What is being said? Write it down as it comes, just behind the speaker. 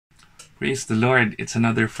Praise the Lord. It's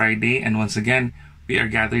another Friday, and once again, we are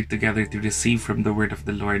gathered together to receive from the word of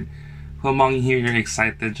the Lord. Who among you are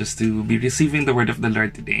excited just to be receiving the word of the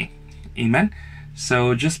Lord today? Amen.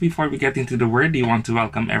 So just before we get into the word, we want to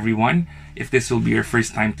welcome everyone. If this will be your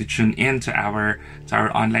first time to tune in to our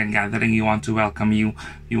online gathering, we want to welcome you.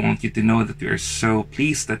 We want you to know that we are so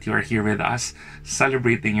pleased that you are here with us,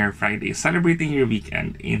 celebrating your Friday, celebrating your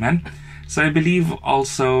weekend. Amen. So I believe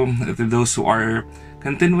also to those who are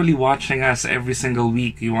continually watching us every single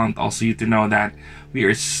week, we want also you to know that we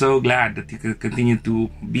are so glad that you can continue to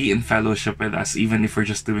be in fellowship with us, even if we're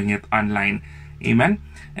just doing it online. Amen.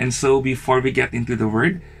 And so before we get into the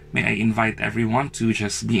word, may I invite everyone to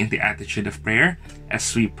just be in the attitude of prayer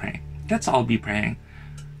as we pray. Let's all be praying.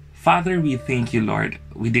 Father, we thank you, Lord.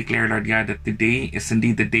 We declare, Lord God, that today is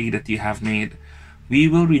indeed the day that you have made. We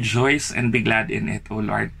will rejoice and be glad in it, O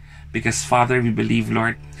Lord. Because, Father, we believe,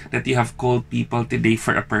 Lord, that you have called people today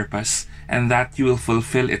for a purpose, and that you will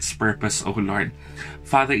fulfill its purpose, O Lord.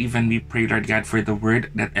 Father, even we pray, Lord God, for the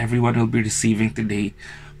word that everyone will be receiving today.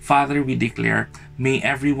 Father, we declare, may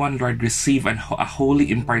everyone, Lord, receive a holy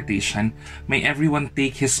impartation. May everyone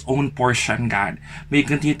take his own portion, God. May you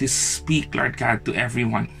continue to speak, Lord God, to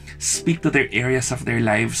everyone. Speak to their areas of their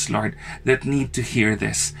lives, Lord, that need to hear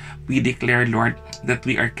this. We declare, Lord, that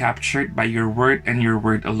we are captured by your word and your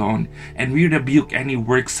word alone. And we rebuke any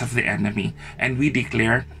works of the enemy. And we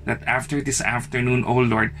declare that after this afternoon, O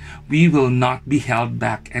Lord, we will not be held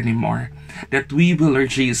back anymore. That we will, Lord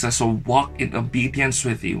Jesus, walk in obedience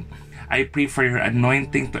with you. I pray for your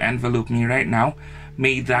anointing to envelop me right now.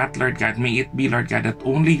 May that, Lord God, may it be, Lord God, that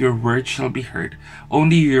only your word shall be heard.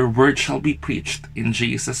 Only your word shall be preached. In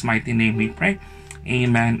Jesus' mighty name we pray.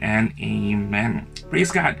 Amen and amen. Praise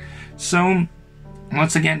God. So,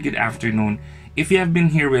 once again, good afternoon. If you have been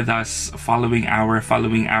here with us following our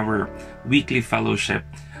weekly fellowship,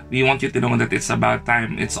 we want you to know that it's about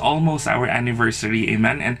time. It's almost our anniversary,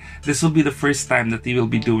 amen? And this will be the first time that we will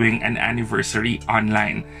be doing an anniversary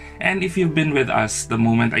online. And if you've been with us the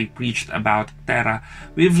moment I preached about Terra,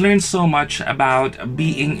 we've learned so much about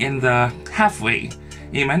being in the halfway,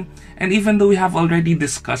 amen? And even though we have already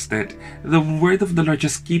discussed it, the word of the Lord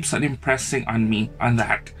just keeps on impressing on me on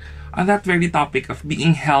that very topic of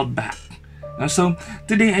being held back. So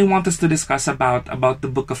today I want us to discuss about the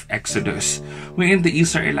book of Exodus, wherein the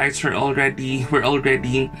Israelites were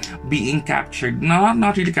already being captured. No,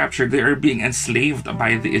 not really captured. They are being enslaved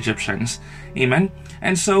by the Egyptians. Amen.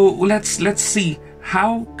 And so let's see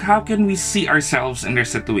how can we see ourselves in their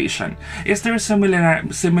situation. Is there a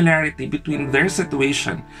similarity between their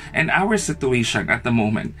situation and our situation at the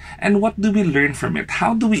moment? And what do we learn from it?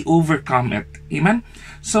 How do we overcome it? Amen.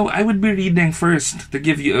 So I would be reading first to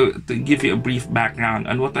give you a brief background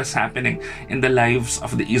on what was happening in the lives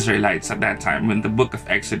of the Israelites at that time when the book of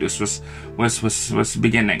Exodus was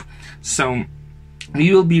beginning. So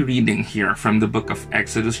we will be reading here from the book of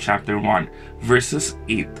Exodus chapter 1 verses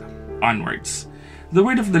 8 onwards. The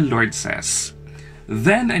word of the Lord says,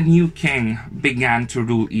 "Then a new king began to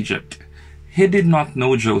rule Egypt. He did not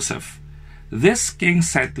know Joseph. This king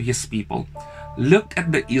said to his people, 'Look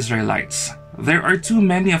at the Israelites. There are too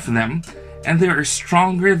many of them, and they are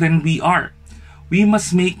stronger than we are. We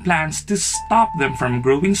must make plans to stop them from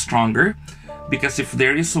growing stronger, because if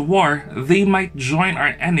there is a war, they might join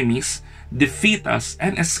our enemies, defeat us,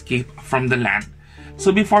 and escape from the land.'"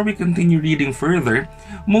 So before we continue reading further,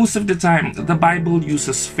 most of the time, the Bible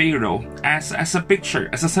uses Pharaoh as a picture,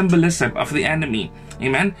 as a symbolism of the enemy.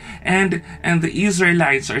 Amen? And the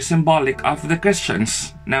Israelites are symbolic of the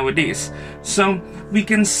Christians nowadays. So we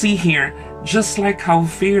can see here, just like how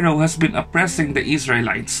Pharaoh has been oppressing the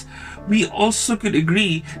Israelites, we also could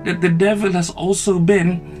agree that the devil has also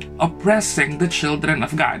been oppressing the children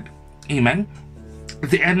of God. Amen?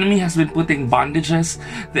 The enemy has been putting bondages,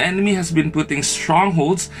 the enemy has been putting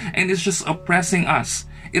strongholds, and it's just oppressing us.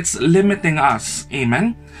 It's limiting us.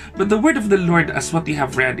 Amen? But the word of the Lord, as what we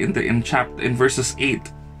have read in verses 8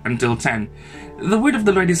 until 10, the word of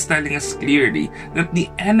the Lord is telling us clearly that the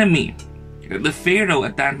enemy, the Pharaoh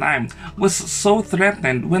at that time, was so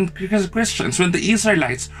threatened when the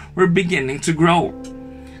Israelites were beginning to grow.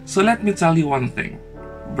 So let me tell you one thing,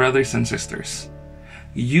 brothers and sisters.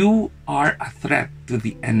 You are a threat to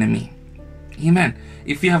the enemy. Amen.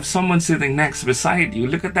 If you have someone sitting next beside you,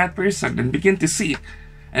 look at that person and begin to see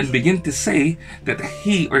and begin to say that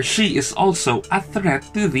he or she is also a threat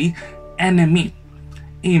to the enemy.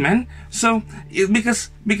 Amen. So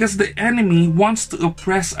because the enemy wants to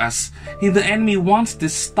oppress us, the enemy wants to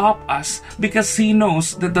stop us, because he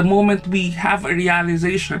knows that the moment we have a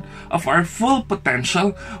realization of our full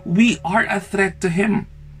potential, we are a threat to him.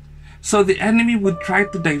 So the enemy would try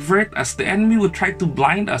to divert us. The enemy would try to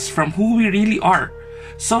blind us from who we really are,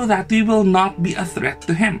 so that we will not be a threat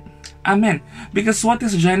to him. Amen. Because what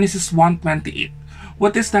is Genesis 1:28?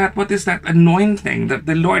 What is that? What is that anointing that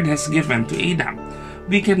the Lord has given to Adam?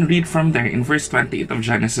 We can read from there in verse 28 of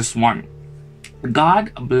Genesis 1. God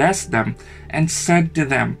blessed them and said to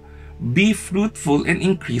them, "Be fruitful and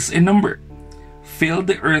increase in number. Fill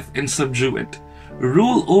the earth and subdue it.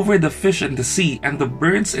 Rule over the fish in the sea and the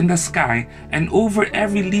birds in the sky, and over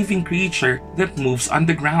every living creature that moves on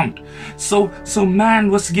the ground." So man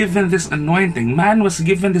was given this anointing. Man was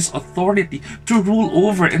given this authority to rule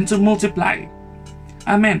over and to multiply.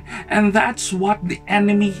 Amen. And that's what the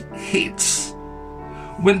enemy hates.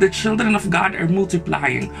 When the children of God are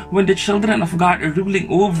multiplying, when the children of God are ruling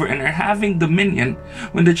over and are having dominion,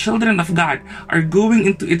 when the children of God are going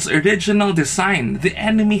into its original design, the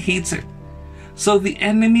enemy hates it. So the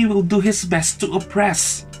enemy will do his best to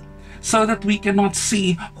oppress, so that we cannot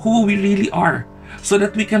see who we really are, so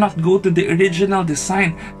that we cannot go to the original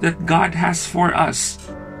design that God has for us.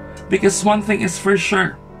 Because one thing is for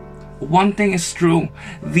sure, one thing is true,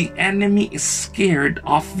 the enemy is scared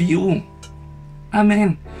of you.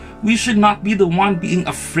 Amen. We should not be the one being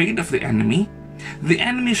afraid of the enemy. The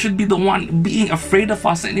enemy should be the one being afraid of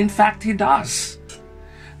us, and in fact, he does.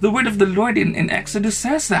 The word of the Lord in Exodus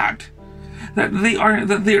says that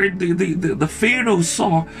the Pharaoh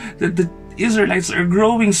saw that the Israelites are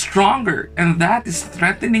growing stronger, and that is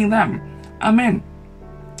threatening them. Amen.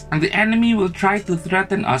 And the enemy will try to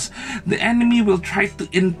threaten us. The enemy will try to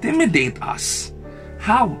intimidate us.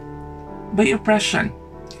 How? By oppression.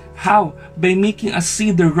 How? By making us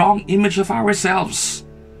see the wrong image of ourselves.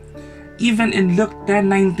 Even in Luke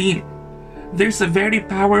 10:19, there's a very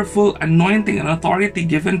powerful anointing and authority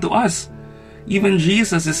given to us. Even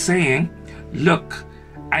Jesus is saying, "Look,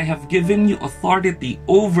 I have given you authority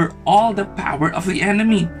over all the power of the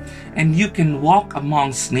enemy, and you can walk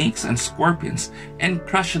among snakes and scorpions and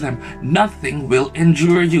crush them. Nothing will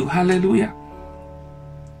injure you." Hallelujah.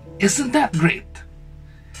 Isn't that great?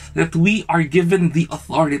 That we are given the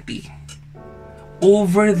authority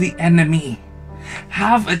over the enemy.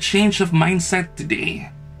 Have a change of mindset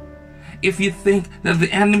today. If you think that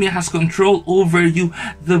the enemy has control over you,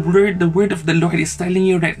 the word of the Lord is telling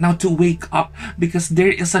you right now to wake up, because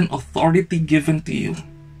there is an authority given to you.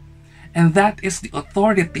 And that is the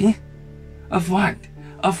authority of what?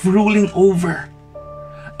 Of ruling over,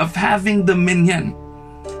 of having dominion.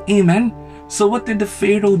 Amen. So what did the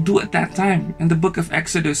Pharaoh do at that time? In the book of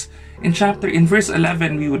Exodus, in verse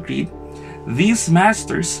 11, we would read, "These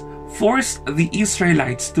masters forced the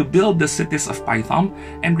Israelites to build the cities of Pithom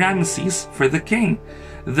and Ramesses for the king.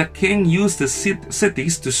 The king used the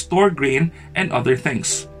cities to store grain and other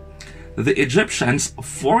things. The Egyptians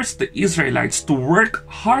forced the Israelites to work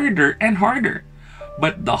harder and harder,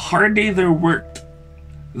 but the harder they worked,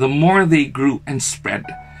 the more they grew and spread,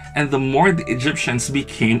 and the more the Egyptians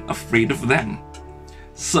became afraid of them.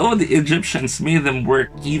 So the Egyptians made them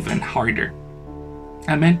work even harder."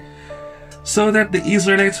 Amen. So that the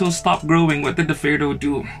Israelites will stop growing, what did the Pharaoh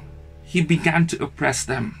do? He began to oppress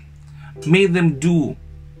them, made them do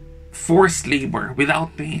forced labor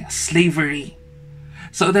without pay, slavery,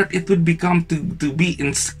 so that it would become to be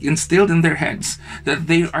instilled in their heads that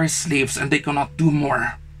they are slaves and they cannot do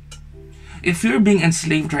more. If you're being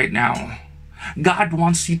enslaved right now, God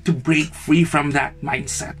wants you to break free from that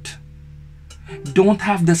mindset. Don't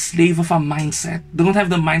have the slave of a mindset. Don't have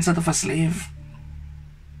the mindset of a slave.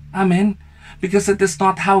 Amen. Because it is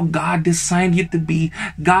not how God designed you to be.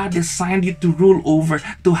 God designed you to rule over,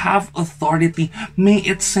 to have authority. May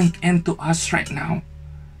it sink into us right now.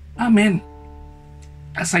 Amen.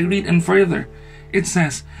 As I read in further, it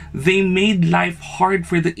says, "They made life hard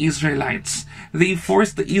for the Israelites. They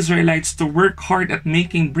forced the Israelites to work hard at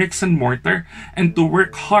making bricks and mortar, and to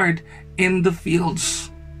work hard in the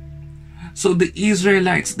fields." So the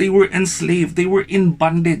Israelites, they were enslaved. They were in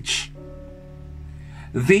bondage.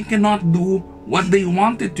 They cannot do what they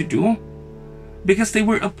wanted to do because they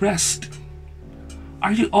were oppressed.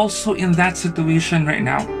 Are you also in that situation right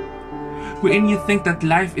now? Wherein you think that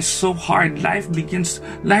life is so hard, life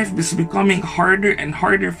is becoming harder and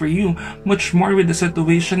harder for you, much more with the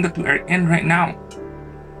situation that we are in right now.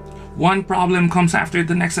 One problem comes after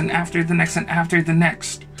the next and after the next and after the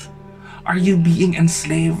next. Are you being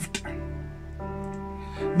enslaved?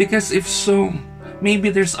 Because if so,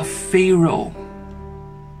 maybe there's a Pharaoh.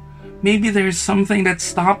 Maybe there's something that's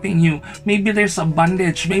stopping you. Maybe there's a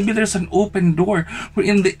bondage. Maybe there's an open door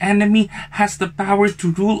wherein the enemy has the power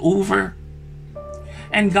to rule over.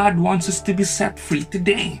 And God wants us to be set free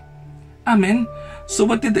today. Amen. So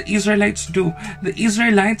what did the Israelites do? The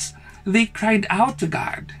Israelites, They cried out to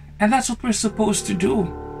God. And that's what we're supposed to do.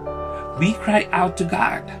 We cry out to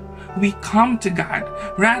God. We come to God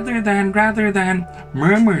rather than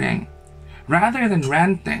murmuring, rather than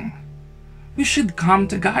ranting. We should come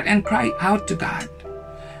to God and cry out to God.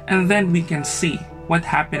 And then we can see what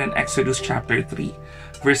happened in Exodus chapter 3,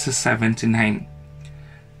 verses 7 to 9.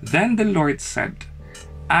 Then the Lord said,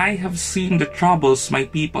 I have seen the troubles my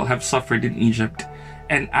people have suffered in Egypt,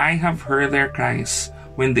 and I have heard their cries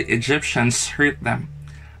when the Egyptians hurt them.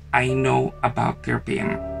 I know about their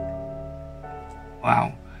pain.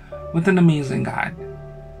 Wow, what an amazing God.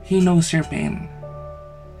 He knows your pain.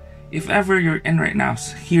 If ever you're in right now,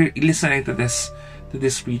 here listening to this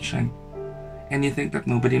preaching, and you think that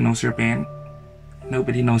nobody knows your pain,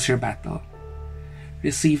 nobody knows your battle,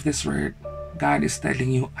 receive this word. God is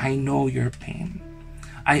telling you, I know your pain.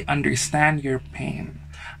 I understand your pain.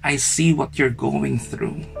 I see what you're going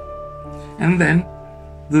through. And then,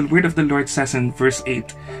 the word of the Lord says in verse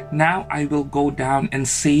 8, Now I will go down and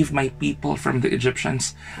save my people from the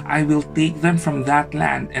Egyptians. I will take them from that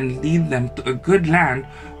land and lead them to a good land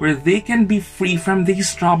where they can be free from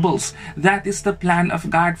these troubles. That is the plan of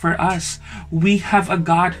God for us. We have a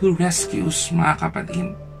God who rescues, mga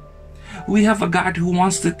kapatid. We have a God who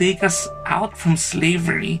wants to take us out from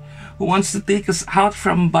slavery, who wants to take us out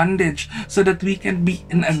from bondage so that we can be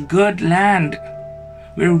in a good land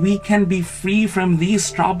where we can be free from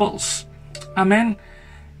these troubles. Amen.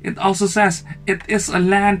 It also says it is a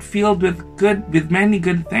land filled with many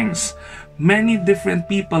good things. Many different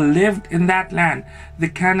people lived in that land. The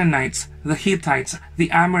Canaanites, the Hittites,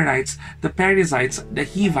 the Amorites, the Perizzites, the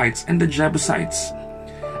Hivites, and the Jebusites.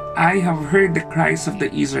 I have heard the cries of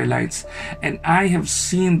the Israelites, and I have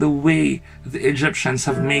seen the way the Egyptians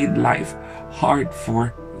have made life hard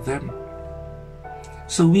for them.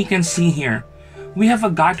 So we can see here, we have a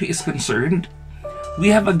God who is concerned, we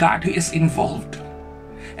have a God who is involved,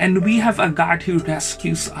 and we have a God who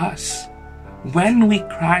rescues us when we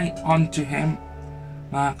cry unto Him,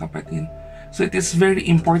 mga kapatid. So it is very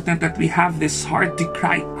important that we have this heart to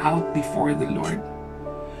cry out before the Lord.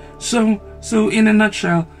 So in a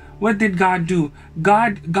nutshell, what did God do?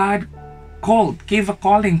 God gave a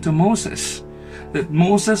calling to Moses, that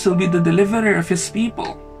Moses will be the deliverer of his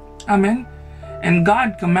people. Amen. And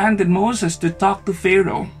God commanded Moses to talk to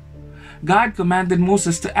Pharaoh. God commanded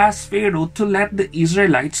Moses to ask Pharaoh to let the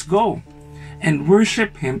Israelites go and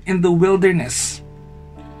worship him in the wilderness.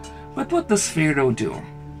 But what does Pharaoh do?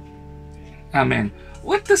 Amen.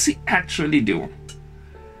 What does he actually do?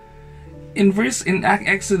 In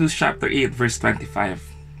Exodus chapter 8, verse 25,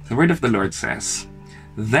 the word of the Lord says,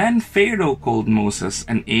 Then Pharaoh called Moses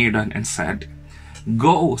and Aaron and said,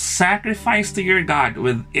 Go, sacrifice to your God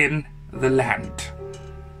within the land.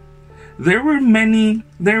 There were many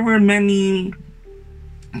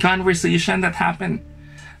conversations that happened.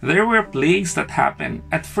 There were plagues that happened.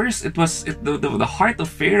 At first, the heart of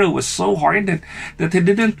Pharaoh was so hardened that he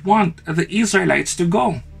didn't want the Israelites to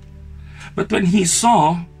go. But when he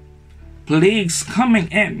saw plagues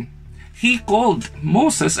coming in, he called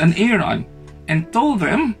Moses and Aaron and told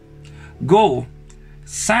them, Go,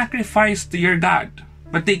 sacrifice to your God.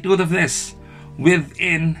 But take note of this,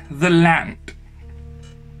 within the land.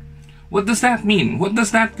 What does that mean? What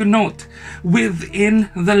does that connote? Within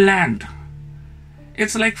the land.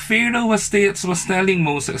 It's like Pharaoh was telling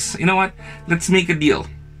Moses, you know what? Let's make a deal.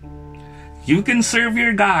 You can serve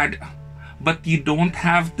your God, but you don't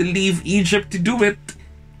have to leave Egypt to do it.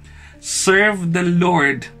 Serve the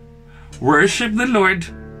Lord. Worship the Lord,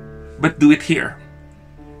 but do it here.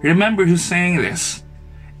 Remember who's saying this.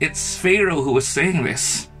 It's Pharaoh who was saying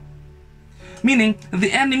this. Meaning,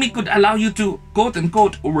 the enemy could allow you to,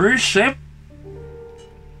 quote-unquote, worship,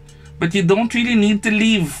 but you don't really need to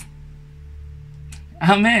leave.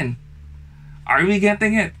 Amen. Are we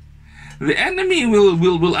getting it? The enemy will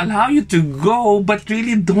allow you to go, but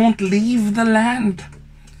really don't leave the land.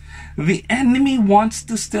 The enemy wants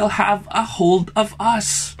to still have a hold of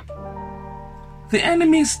us. The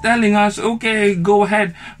enemy is telling us, okay, go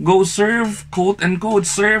ahead, go serve, quote-unquote,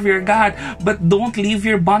 serve your God, but don't leave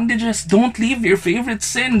your bondages, don't leave your favorite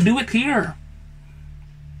sin, do it here.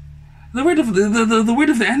 The word of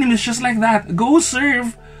the enemy is just like that. Go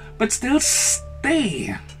serve, but still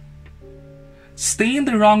stay. Stay in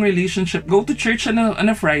the wrong relationship. Go to church on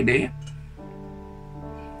a Friday,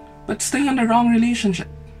 but stay in the wrong relationship.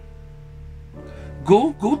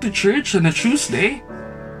 Go to church on a Tuesday,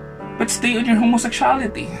 but stay on your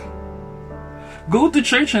homosexuality. Go to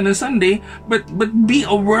church on a Sunday, but be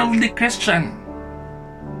a worldly Christian.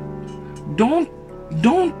 Don't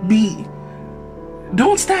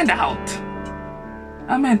stand out.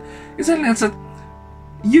 Amen.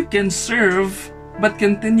 You can serve, but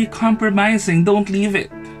continue compromising. Don't leave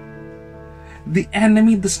it. The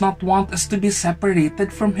enemy does not want us to be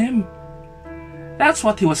separated from him. That's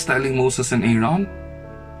what he was telling Moses and Aaron.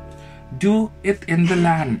 Do it in the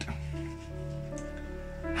land.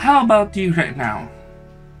 How about you right now?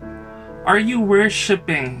 Are you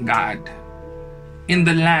worshiping God in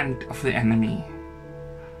the land of the enemy?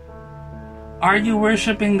 Are you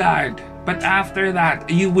worshiping God, but after that,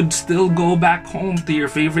 you would still go back home to your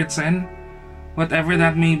favorite sin? Whatever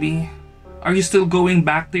that may be. Are you still going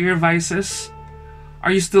back to your vices?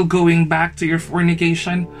 Are you still going back to your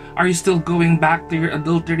fornication? Are you still going back to your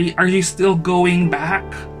adultery? Are you still going back?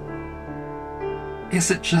 Is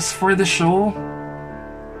it just for the show?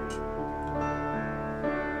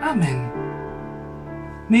 Amen.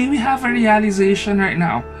 May we have a realization right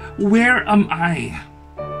now. Where am I?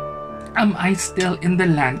 Am I still in the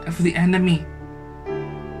land of the enemy?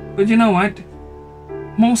 But you know what?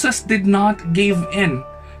 Moses did not give in.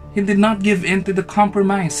 He did not give in to the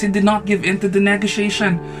compromise. He did not give in to the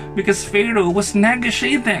negotiation because Pharaoh was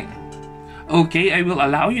negotiating. Okay, I will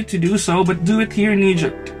allow you to do so, but do it here in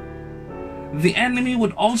Egypt. The enemy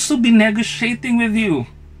would also be negotiating with you.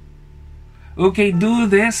 Okay, do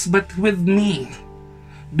this, but with me.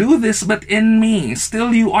 Do this, but in me.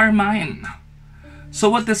 Still you are mine. So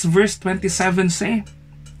what does verse 27 say?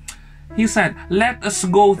 He said, let us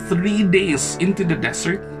go 3 days into the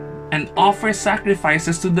desert and offer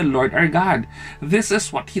sacrifices to the Lord our God. This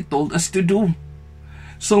is what he told us to do.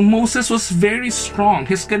 So Moses was very strong.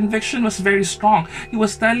 His conviction was very strong. He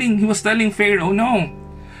was telling Pharaoh, no,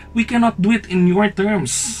 we cannot do it in your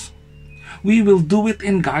terms. We will do it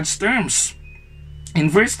in God's terms. In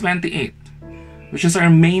verse 28, which is our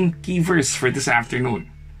main key verse for this afternoon.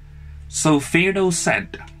 So Pharaoh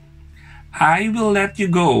said, I will let you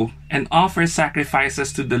go and offer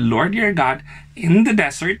sacrifices to the Lord your God in the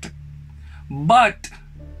desert, but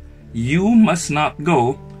you must not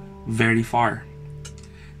go very far.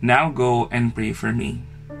 Now go and pray for me.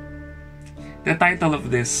 The title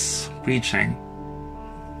of this preaching,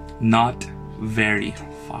 Not Very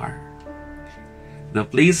Far. The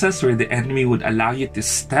places where the enemy would allow you to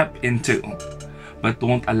step into, but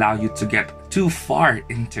won't allow you to get too far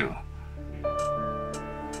into.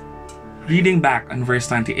 Reading back on verse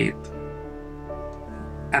 28.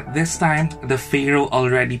 At this time, the Pharaoh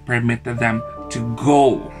already permitted them to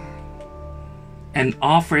go and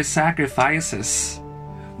offer sacrifices,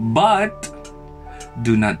 but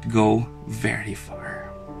do not go very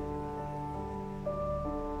far.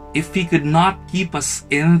 If he could not keep us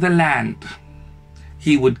in the land,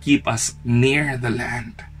 he would keep us near the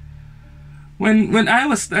land. When I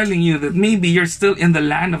was telling you that maybe you're still in the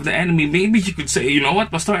land of the enemy, maybe you could say, you know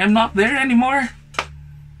what, Pastor, I'm not there anymore.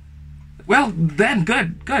 Well, then,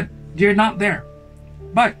 good. You're not there.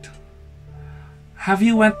 But, have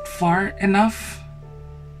you went far enough?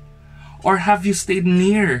 Or have you stayed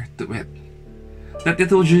near to it? That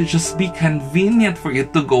it will just be convenient for you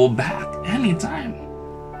to go back anytime.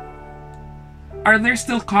 Are there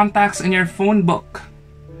still contacts in your phone book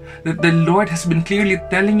that the Lord has been clearly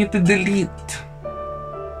telling you to delete,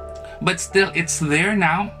 but still it's there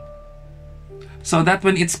now, so that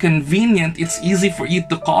when it's convenient, it's easy for you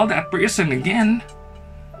to call that person again?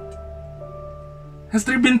 Has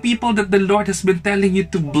there been people that the Lord has been telling you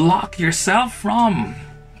to block yourself from,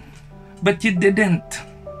 but you didn't?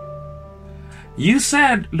 You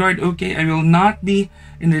said, Lord, okay, I will not be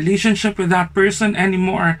in relationship with that person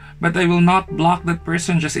anymore, but I will not block that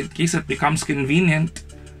person just in case it becomes convenient.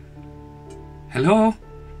 Hello?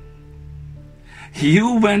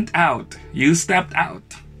 You went out, you stepped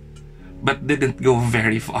out, but didn't go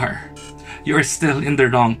very far. You're still in the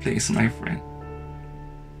wrong place, my friend.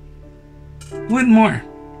 One more.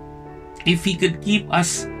 If he could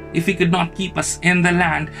not keep us in the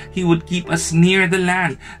land, he would keep us near the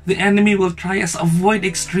land. The enemy will try us. Avoid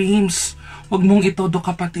extremes. Huwag mong itodo,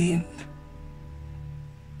 kapatid.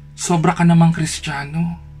 Sobra ka namang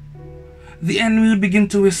Kristiyano. The enemy will begin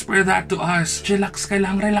to whisper that to us. Relax ka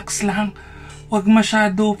lang, relax lang. Huwag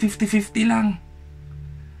masyado, 50-50 lang.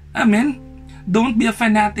 Amen? Don't be a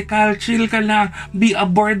fanatical, chill ka lang. Be a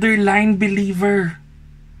borderline believer.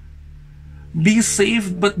 Be safe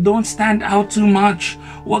but don't stand out too much.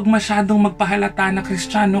 Huwag masyadong magpahalata na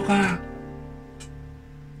Kristiyano ka.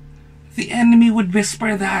 The enemy would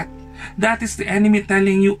whisper that. That is the enemy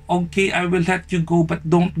telling you, okay, I will let you go, but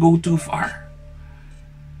don't go too far.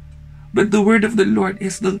 But the word of the Lord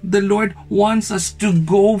is the Lord wants us to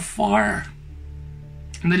go far.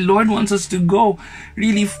 The Lord wants us to go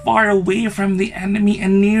really far away from the enemy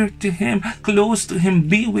and near to Him, close to Him,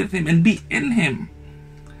 be with Him and be in Him.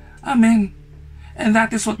 Amen. And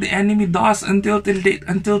that is what the enemy does until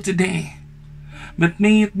today. But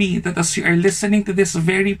may it be that as you are listening to this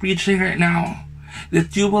very preaching right now,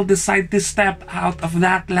 that you will decide to step out of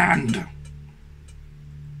that land.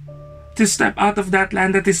 To step out of that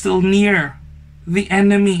land that is still near the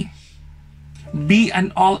enemy. Be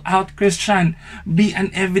an all-out Christian. Be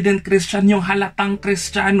an evident Christian. Yung halatang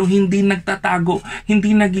Kristiyano, hindi nagtatago,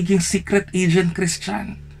 hindi nagiging secret agent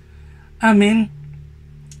Christian. Amen?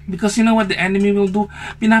 Because you know what the enemy will do?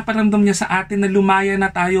 Pinaparamdam niya sa atin na lumaya na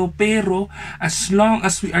tayo, pero as long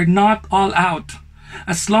as we are not all out,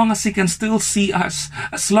 as long as he can still see us,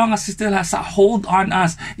 as long as he still has a hold on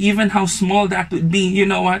us, even how small that would be, you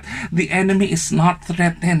know what? The enemy is not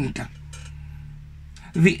threatened.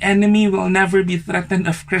 The enemy will never be threatened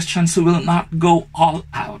of Christians who will not go all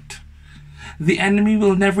out. The enemy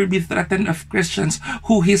will never be threatened of Christians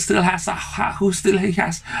who he still has a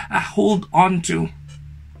hold on to.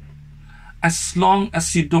 As long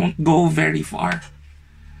as you don't go very far,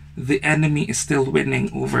 the enemy is still winning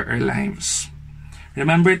over our lives.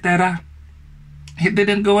 Remember Terah? He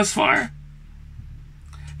didn't go as far.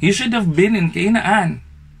 He should have been in Canaan.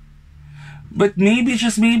 But maybe,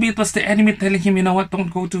 just maybe, it was the enemy telling him, you know what,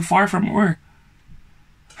 don't go too far from Ur.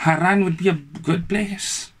 Haran would be a good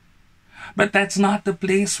place. But that's not the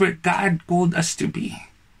place where God called us to be.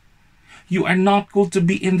 You are not called to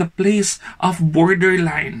be in the place of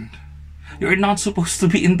borderline. You are not supposed to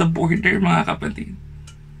be in the border, mga kapatid.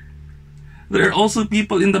 There are also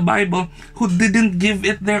people in the Bible who didn't give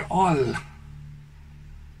it their all.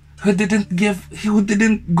 Who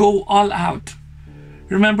didn't go all out.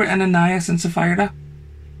 Remember Ananias and Sapphira?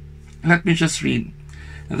 Let me just read.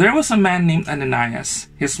 There was a man named Ananias.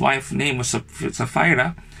 His wife's name was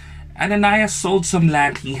Sapphira. Ananias sold some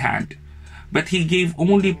land he had, but he gave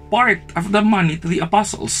only part of the money to the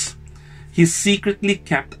apostles. He secretly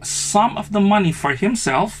kept some of the money for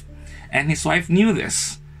himself, and his wife knew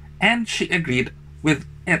this, and she agreed with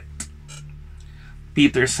it.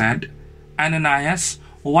 Peter said, Ananias,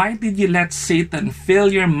 why did you let Satan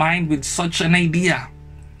fill your mind with such an idea?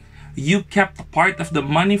 You kept part of the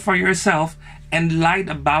money for yourself and lied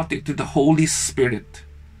about it to the Holy Spirit.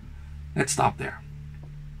 Let's stop there.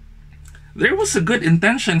 There was a good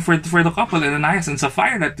intention for the couple, Ananias and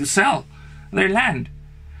Sapphira, to sell their land.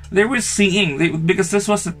 They were seeing, because this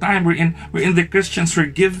was the time wherein the Christians were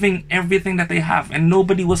giving everything that they have and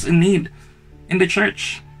nobody was in need in the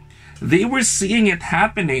church. They were seeing it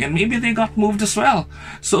happening and maybe they got moved as well.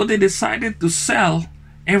 So they decided to sell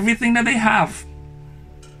everything that they have.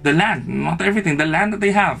 The land, not everything, the land that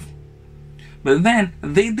they have. But then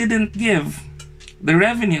they didn't give the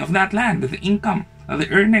revenue of that land, the income, the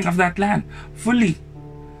earning of that land fully.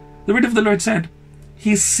 The word of the Lord said,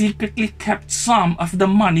 he secretly kept some of the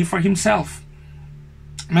money for himself.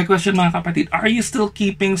 My question, mga kapatid, are you still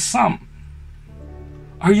keeping some?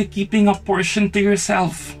 Are you keeping a portion to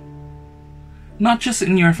yourself? Not just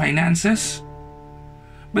in your finances,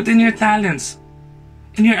 but in your talents,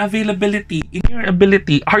 in your availability, in your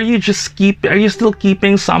ability. Are you still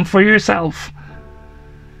keeping some for yourself?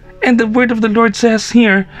 And the word of the Lord says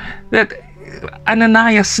here that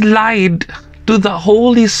Ananias lied to the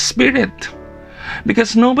Holy Spirit.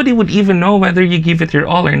 Because nobody would even know whether you give it your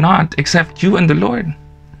all or not, except you and the Lord.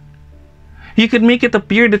 You could make it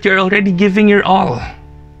appear that you're already giving your all.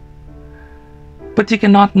 But you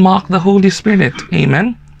cannot mock the Holy Spirit.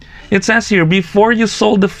 Amen? It says here, before you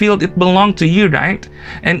sold the field, it belonged to you, right?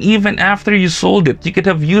 And even after you sold it, you could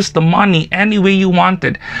have used the money any way you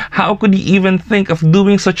wanted. How could you even think of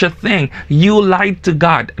doing such a thing? You lied to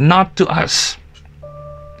God, not to us.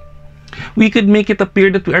 We could make it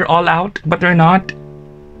appear that we are all out, but we're not.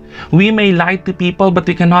 We may lie to people, but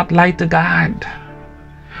we cannot lie to God.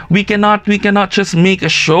 We cannot just make a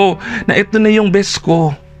show na ito na yung best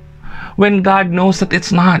ko, when God knows that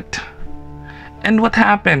it's not. And what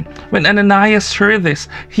happened? When Ananias heard this,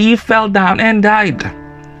 he fell down and died.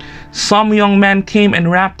 Some young men came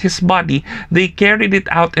and wrapped his body. They carried it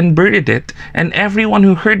out and buried it, and everyone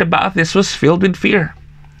who heard about this was filled with fear.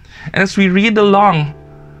 And as we read along,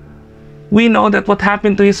 we know that what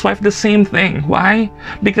happened to his wife, the same thing. Why?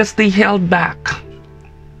 Because they held back.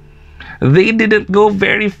 They didn't go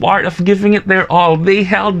very far of giving it their all. They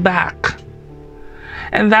held back.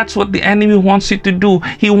 And that's what the enemy wants you to do.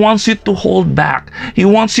 He wants you to hold back. He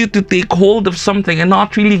wants you to take hold of something and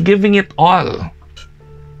not really giving it all.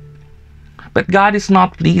 But God is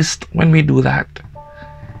not pleased when we do that.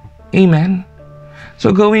 Amen.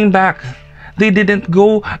 So going back, they didn't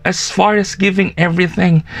go as far as giving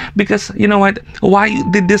everything. Because, you know what? Why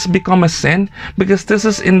did this become a sin? Because this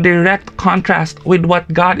is in direct contrast with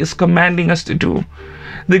what God is commanding us to do.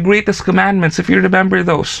 The greatest commandments, if you remember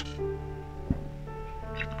those.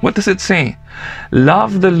 What does it say?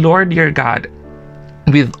 Love the Lord your God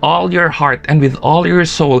with all your heart and with all your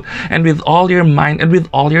soul and with all your mind and with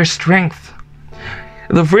all your strength.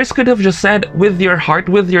 The verse could have just said with your heart,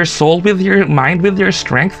 with your soul, with your mind, with your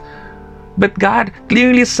strength. But God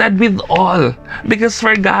clearly said with all. Because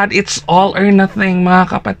for God, it's all or nothing, mga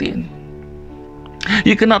kapatid.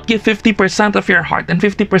 You cannot give 50% of your heart and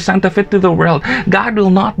 50% of it to the world. God will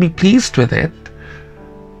not be pleased with it.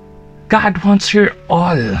 God wants your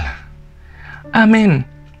all. Amen.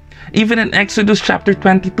 Even in Exodus chapter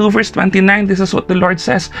 22 verse 29, this is what the Lord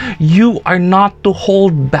says. You are not to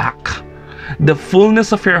hold back the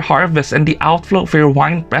fullness of your harvest and the outflow of your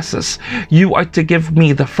wine presses. You are to give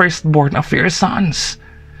me the firstborn of your sons.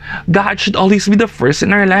 God should always be the first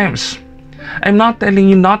in our lives. I'm not telling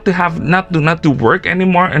you not to work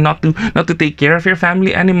anymore and not to take care of your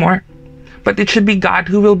family anymore. But it should be God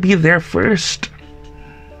who will be there first.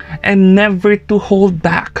 And never to hold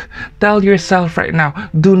back. Tell yourself right now,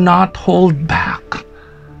 do not hold back.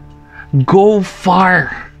 Go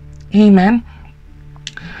far. Amen.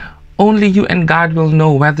 Only you and God will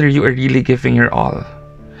know whether you are really giving your all,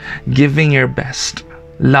 giving your best,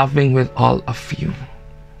 loving with all of you.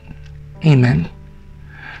 Amen.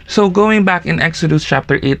 So going back in Exodus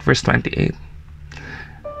chapter 8 verse 28,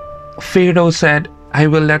 Pharaoh said, I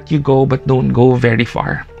will let you go, but don't go very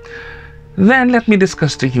far. Then let me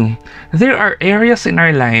discuss to you. There are areas in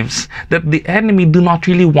our lives that the enemy do not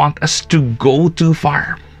really want us to go too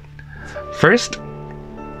far. First,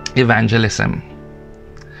 evangelism.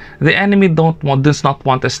 The enemy does not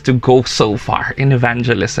want us to go so far in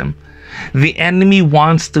evangelism. The enemy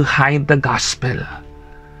wants to hide the gospel.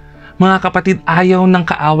 Mga kapatid, ayaw ng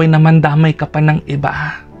kaaway na mandamay ka pa ng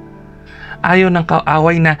iba. Ayaw ng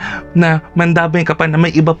kaaway na mandamay ka pa na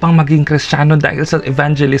may iba pang maging Kristiyano dahil sa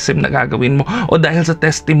evangelism na gagawin mo o dahil sa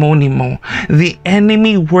testimony mo. The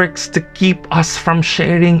enemy works to keep us from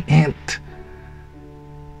sharing it.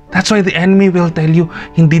 That's why the enemy will tell you,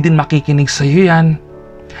 hindi din makikinig sa iyo yan.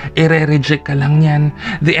 Ire-reject ka lang yan.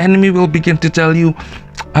 The enemy will begin to tell you,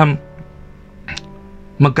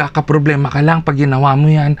 magkakaproblema ka lang pag ginawa mo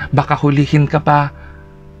yan, baka hulihin ka pa.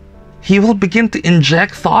 He will begin to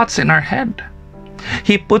inject thoughts in our head.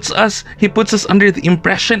 He puts us under the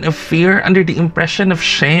impression of fear, under the impression of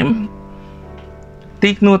shame.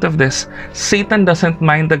 Take note of this. Satan doesn't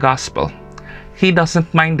mind the gospel. He doesn't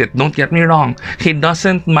mind it. Don't get me wrong. He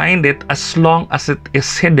doesn't mind it as long as it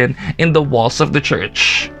is hidden in the walls of the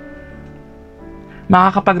church.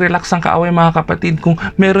 Makakapag-relax ang kaaway, mga kapatid, kung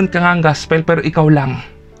meron ka nga ang gospel pero ikaw lang.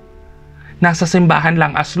 Nasa simbahan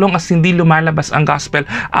lang, as long as hindi lumalabas ang gospel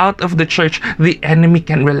out of the church, the enemy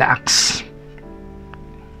can relax.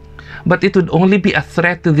 But it would only be a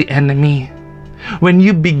threat to the enemy when you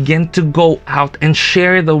begin to go out and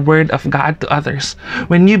share the word of God to others,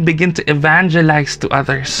 when you begin to evangelize to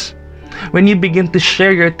others, when you begin to share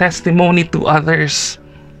your testimony to others.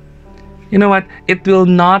 You know what? It will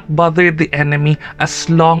not bother the enemy as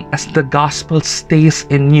long as the gospel stays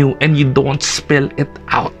in you and you don't spill it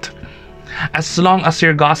out. As long as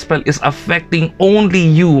your gospel is affecting only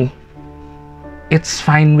you, it's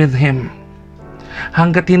fine with him.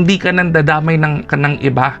 Hanggat hindi ka nandadamay ng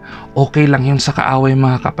iba, okay lang yun sa kaaway,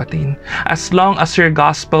 mga kapatid. As long as your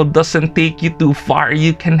gospel doesn't take you too far,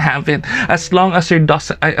 you can have it. As long as your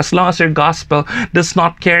gospel does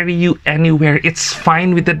not carry you anywhere, it's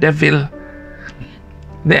fine with the devil.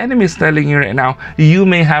 The enemy is telling you right now, you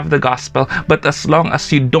may have the gospel, but as long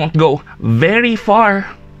as you don't go very far,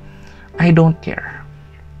 I don't care.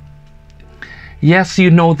 Yes,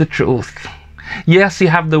 you know the truth. Yes, you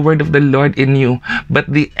have the word of the Lord in you, but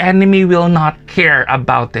the enemy will not care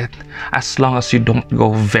about it as long as you don't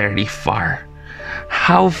go very far.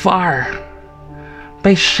 How far?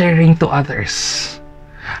 By sharing to others.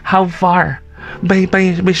 How far? By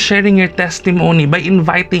sharing your testimony, by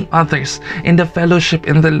inviting others in the fellowship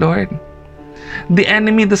in the Lord. The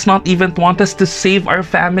enemy does not even want us to save our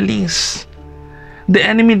families. The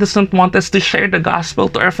enemy doesn't want us to share the gospel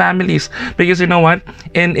to our families. Because you know what?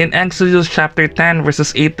 In Exodus chapter 10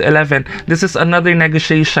 verses 8 to 11, this is another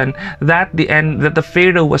negotiation that the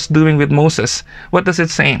Pharaoh was doing with Moses. What does it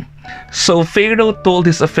say? So Pharaoh told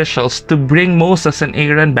his officials to bring Moses and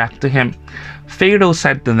Aaron back to him. Pharaoh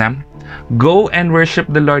said to them, go and worship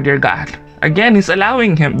the Lord your God. Again, he's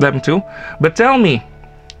allowing them to. But tell me,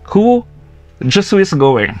 who is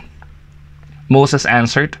going? Moses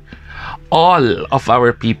answered, all of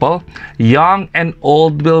our people, young and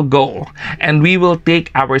old, will go, and we will take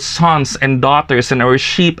our sons and daughters and our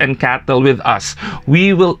sheep and cattle with us.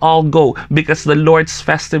 We will all go because the Lord's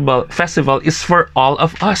festival is for all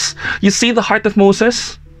of us. You see the heart of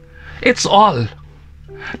Moses? It's all,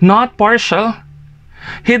 not partial.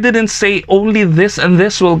 He didn't say only this and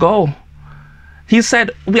this will go. He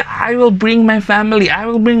said, I will bring my family, I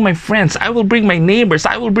will bring my friends, I will bring my neighbors,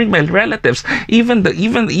 I will bring my relatives, even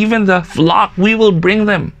the flock, we will bring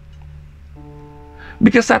them.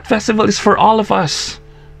 Because that festival is for all of us.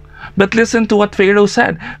 But listen to what Pharaoh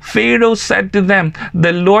said. Pharaoh said to them,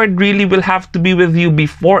 the Lord really will have to be with you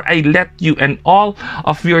before I let you and all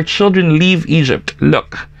of your children leave Egypt.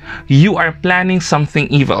 Look, you are planning something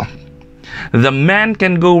evil. The man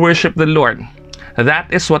can go worship the Lord.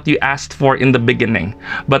 That is what you asked for in the beginning.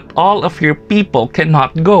 But all of your people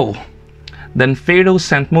cannot go. Then Pharaoh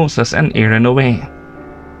sent Moses and Aaron away.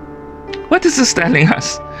 What is this telling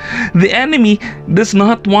us? The enemy does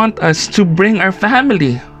not want us to bring our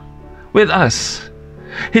family with us.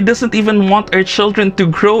 He doesn't even want our children to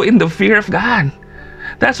grow in the fear of God.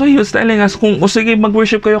 That's why he was telling us, kung sige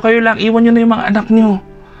mag-worship kayo, kayo lang, iwan nyo na yung mga anak nyo.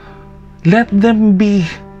 Let them be.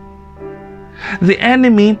 The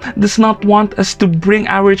enemy does not want us to bring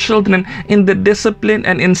our children in the discipline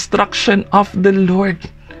and instruction of the Lord.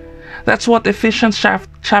 That's what Ephesians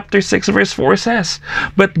chapter 6 verse 4 says.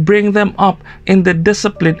 But bring them up in the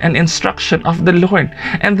discipline and instruction of the Lord.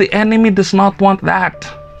 And the enemy does not want that.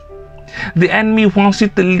 The enemy wants you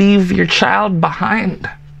to leave your child behind.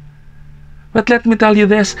 But let me tell you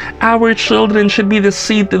this, our children should be the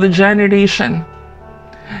seed to the generation.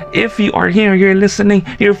 If you are here, you're listening,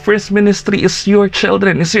 your first ministry is your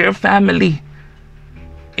children, is your family.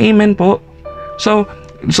 Amen po. So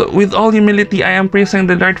with all humility, I am praising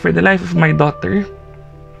the Lord for the life of my daughter.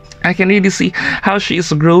 I can really see how she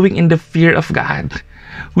is growing in the fear of God.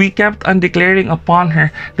 We kept on declaring upon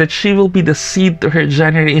her that she will be the seed to her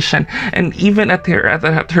generation. And even at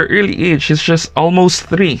her early age, she's just almost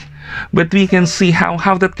 3. But we can see how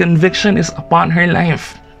that conviction is upon her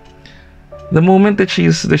life. The moment that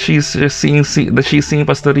she's seeing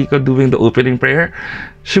Pastor Rico doing the opening prayer,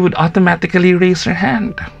 she would automatically raise her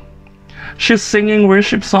hand. She's singing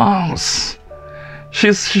worship songs.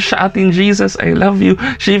 She's shouting, Jesus, I love you.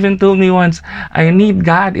 She even told me once, I need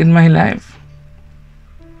God in my life.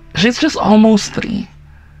 She's just almost 3.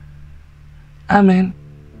 Amen.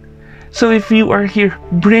 So if you are here,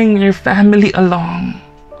 bring your family along.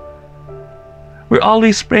 We're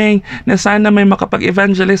always praying na sana may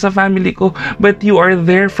makapag-evangelize sa family ko, but you are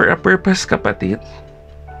there for a purpose, kapatid.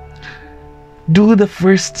 Do the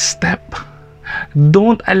first step.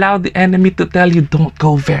 Don't allow the enemy to tell you, don't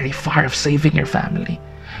go very far of saving your family.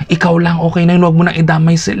 Ikaw lang, okay na yun, huwag mo nang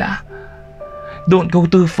idamay sila. Don't go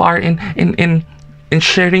too far in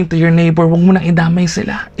sharing to your neighbor, huwag mo nang idamay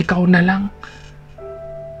sila. Ikaw na lang.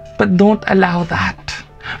 But don't allow that.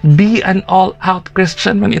 Be an all-out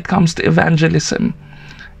Christian when it comes to evangelism.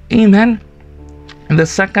 Amen. And the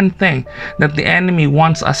second thing that the enemy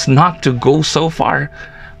wants us not to go so far,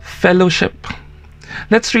 fellowship.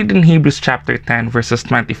 Let's read in Hebrews chapter 10, verses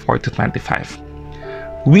 24 to 25.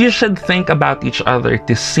 We should think about each other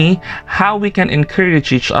to see how we can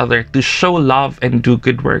encourage each other to show love and do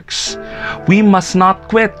good works. We must not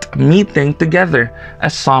quit meeting together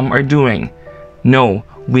as some are doing. No,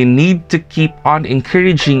 we need to keep on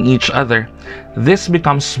encouraging each other. This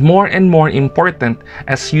becomes more and more important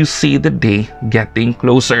as you see the day getting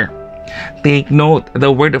closer. Take note,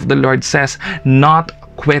 the word of the Lord says, not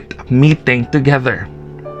quit meeting together.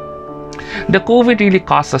 The COVID really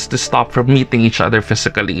caused us to stop from meeting each other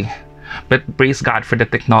physically. But praise God for the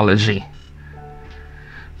technology.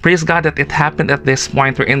 Praise God that it happened at this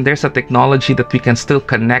point wherein there's a technology that we can still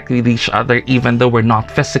connect with each other even though we're not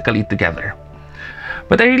physically together.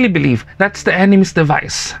 But I really believe that's the enemy's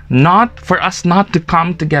device, not for us not to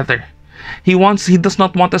come together. He does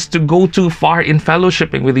not want us to go too far in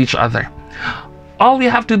fellowshipping with each other. All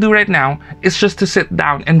we have to do right now is just to sit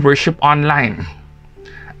down and worship online.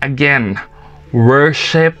 Again,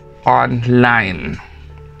 worship online.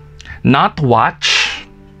 Not watch.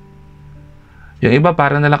 Yung iba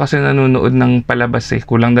para na lang kasi nanonood ng palabas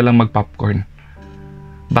kulang na lang mag-popcorn.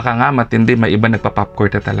 Baka nga matindi, may iba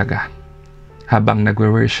nagpa-popcorn na talaga habang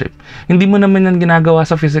nagwe-worship. Hindi mo naman yan ginagawa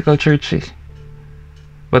sa physical church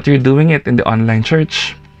but you're doing it in the online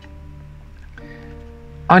church.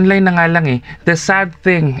 Online na nga lang The sad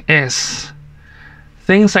thing is,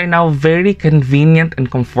 things are now very convenient and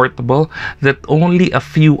comfortable that only a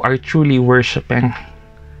few are truly worshiping.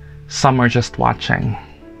 Some are just watching.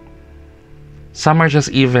 Some are just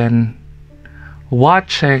even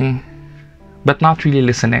watching but not really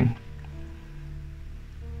listening.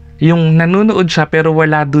 Yung nanonood siya pero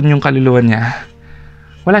wala dun yung kaluluwa niya.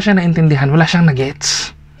 Wala siyang naintindihan, wala siyang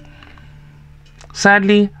nagets.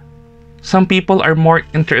 Sadly, some people are more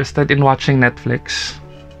interested in watching Netflix,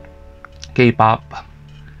 K-pop.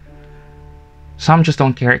 Some just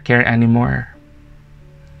don't care anymore.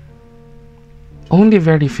 Only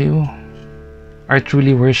very few are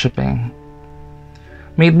truly worshiping.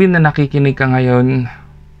 Maybe na nakikinig ka ngayon,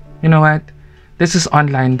 you know what? This is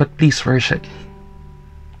online, but please worship.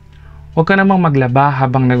 Huwag ka namang maglaba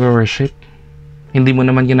habang nag-worship. Hindi mo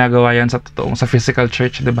naman ginagawa yan sa physical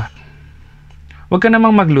church, di ba? Huwag ka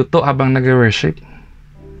namang magluto habang nag-worship.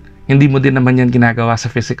 Hindi mo din naman yan ginagawa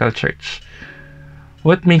sa physical church.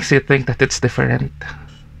 What makes you think that it's different?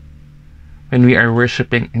 When we are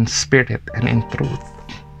worshiping in spirit and in truth.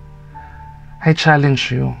 I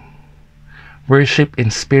challenge you. Worship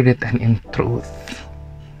in spirit and in truth.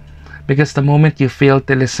 Because the moment you fail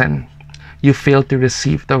to listen, you fail to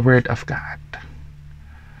receive the word of God.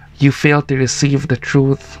 You fail to receive the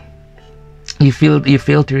truth. You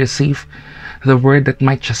fail to receive the word that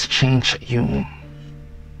might just change you.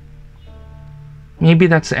 Maybe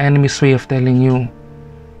that's the enemy's way of telling you,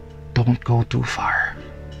 don't go too far.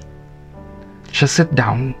 Just sit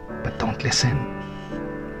down, but don't listen.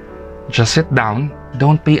 Just sit down,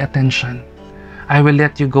 don't pay attention. I will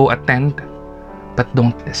let you go attend, but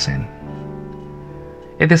don't listen.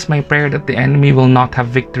 It is my prayer that the enemy will not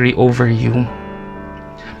have victory over you,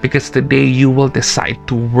 because today you will decide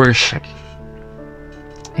to worship.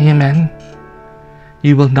 Amen.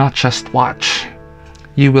 You will not just watch,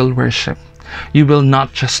 you will worship. You will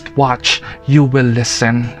not just watch, you will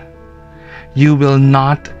listen. You will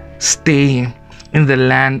not stay in the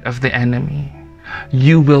land of the enemy.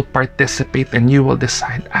 You will participate and you will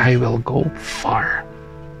decide, I will go far.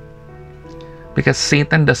 Because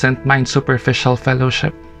Satan doesn't mind superficial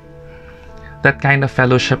fellowship. That kind of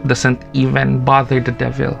fellowship doesn't even bother the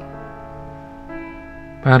devil.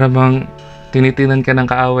 Para bang tinitinan ka ng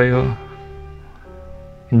kaaway, oh.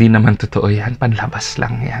 Hindi naman totoo yan, panlabas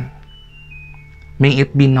lang yan. May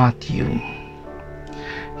it be not you.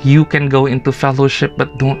 You can go into fellowship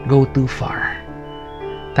but don't go too far.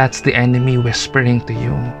 That's the enemy whispering to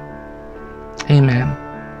you. Amen.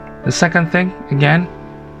 The second thing, again,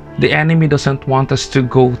 the enemy doesn't want us to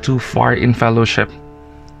go too far in fellowship.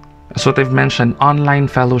 That's what I've mentioned, online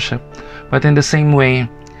fellowship. But in the same way,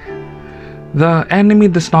 the enemy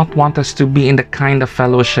does not want us to be in the kind of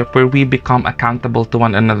fellowship where we become accountable to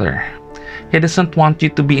one another. He doesn't want you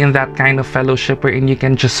to be in that kind of fellowship wherein you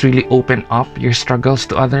can just really open up your struggles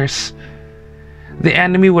to others. The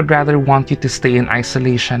enemy would rather want you to stay in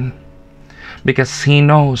isolation, because he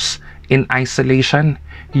knows in isolation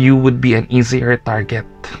you would be an easier target.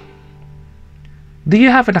 Do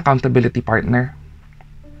you have an accountability partner?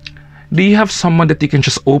 Do you have someone that you can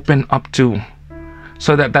just open up to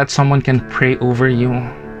so that someone can pray over you?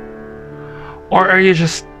 Or are you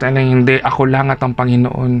just telling, hindi, ako lang at ang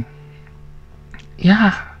Panginoon?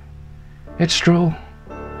 Yeah, it's true.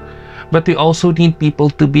 But we also need people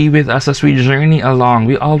to be with us as we journey along.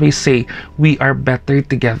 We always say, we are better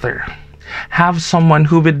together. Have someone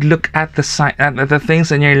who would look at the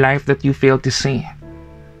things in your life that you fail to see.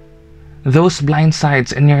 Those blind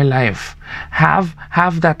sides in your life. Have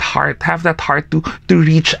that heart to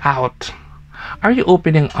reach out. Are you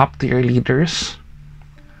opening up to your leaders?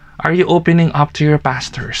 Are you opening up to your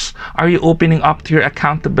pastors? Are you opening up to your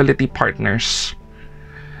accountability partners?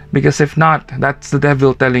 Because if not, that's the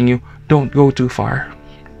devil telling you, don't go too far.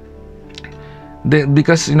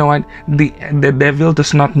 Because you know what? The devil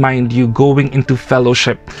does not mind you going into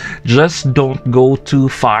fellowship. Just don't go too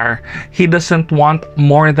far. He doesn't want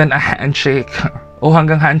more than a handshake. O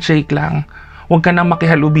hanggang handshake lang. Huwag ka na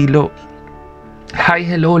makihalubilo. Hi,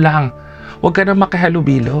 hello lang. Huwag ka na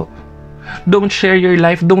makihalubilo. Don't share your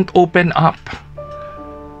life. Don't open up.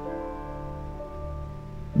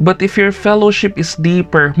 But if your fellowship is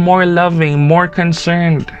deeper, more loving, more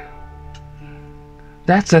concerned,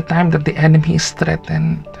 that's the time that the enemy is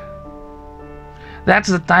threatened. That's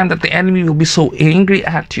the time that the enemy will be so angry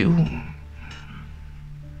at you.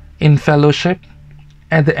 In fellowship,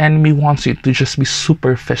 and the enemy wants you to just be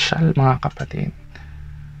superficial, mga kapatid.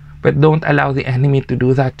 But don't allow the enemy to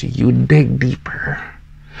do that to you. Dig deeper.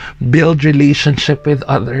 Build relationship with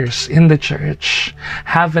others in the church.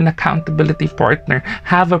 Have an accountability partner.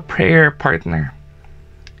 Have a prayer partner.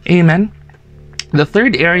 Amen. The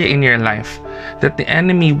third area in your life that the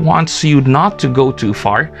enemy wants you not to go too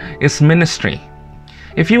far is ministry.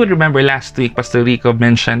 If you would remember last week, Pastor Rico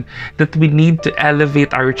mentioned that we need to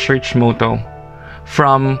elevate our church motto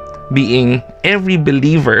from being every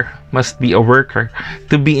believer must be a worker,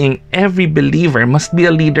 to being every believer must be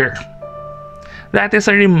a leader. That is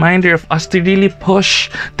a reminder of us to really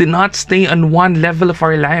push, to not stay on one level of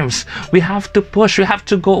our lives. We have to push, we have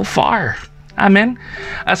to go far. Amen?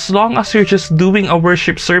 As long as you're just doing a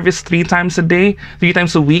worship service 3 times a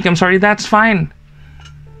week, that's fine.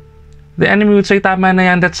 The enemy would say, tama na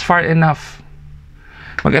yan, that's far enough.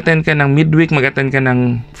 Mag-attend ka ng midweek, mag-attend ka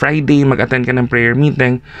ng Friday, mag-attend ka ng prayer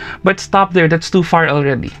meeting. But stop there, that's too far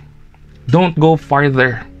already. Don't go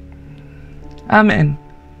farther. Amen.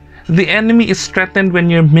 The enemy is threatened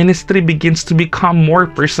when your ministry begins to become more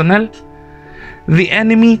personal. The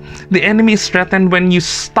enemy is threatened when you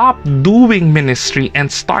stop doing ministry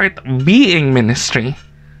and start being ministry.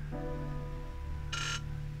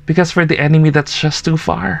 Because for the enemy, that's just too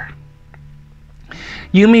far.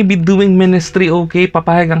 You may be doing ministry, okay,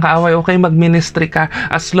 papayag ang kaaway, okay, mag-ministry ka.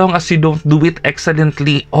 As long as you don't do it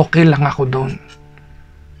excellently, okay lang ako doon.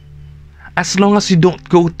 As long as you don't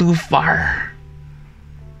go too far.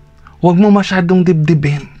 Huwag mo masyadong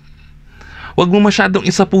dibdibin. Huwag mo masyadong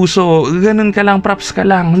isa puso. Ganun ka lang, props ka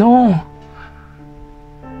lang. No.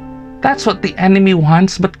 That's what the enemy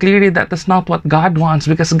wants, but clearly that is not what God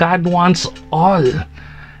wants, because God wants all.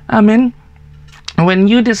 Amen? When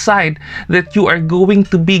you decide that you are going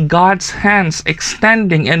to be God's hands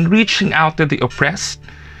extending and reaching out to the oppressed,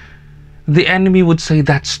 the enemy would say,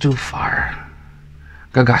 that's too far.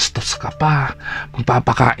 Gagastos ka pa.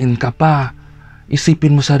 Magpapakain ka pa.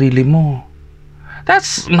 Isipin mo sarili mo.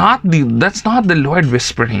 That's not the Lord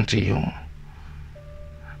whispering to you.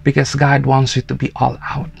 Because God wants you to be all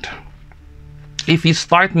out. If you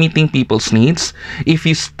start meeting people's needs, if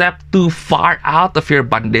you step too far out of your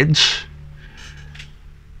bondage,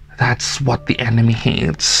 that's what the enemy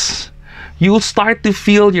hates. You'll start to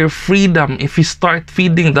feel your freedom if you start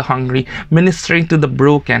feeding the hungry, ministering to the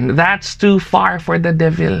broken. That's too far for the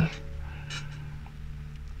devil.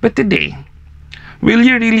 But today, will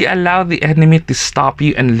you really allow the enemy to stop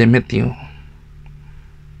you and limit you?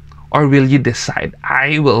 Or will you decide,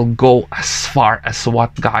 I will go as far as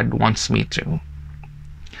what God wants me to?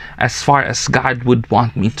 As far as God would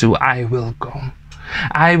want me to, I will go.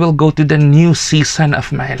 I will go to the new season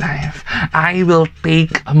of my life. I will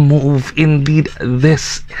take a move. Indeed,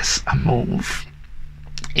 this is a move.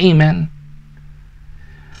 Amen.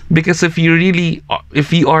 Because if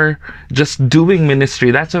you are just doing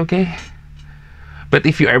ministry, that's okay. But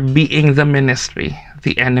if you are being the ministry,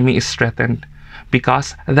 the enemy is threatened,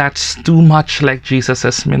 because that's too much like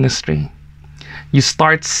Jesus' ministry. You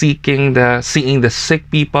start seeing the sick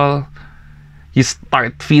people. You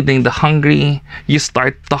start feeding the hungry. You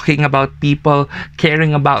start talking about people,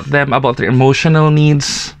 caring about them, about their emotional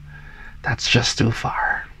needs. That's just too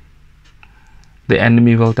far. The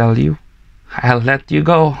enemy will tell you, I'll let you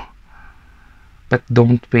go. But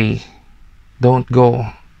don't go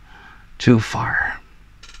too far.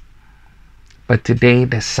 But today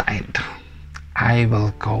decide, I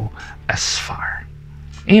will go as far.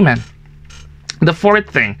 Amen. The fourth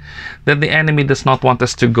thing that the enemy does not want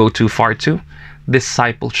us to go too far to,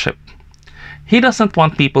 discipleship. He doesn't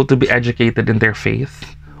want people to be educated in their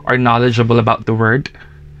faith or knowledgeable about the word.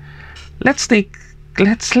 Let's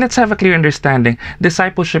have a clear understanding.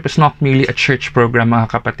 Discipleship is not merely a church program, mga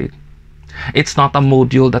kapatid. It's not a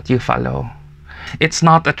module that you follow. It's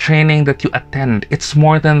not a training that you attend. It's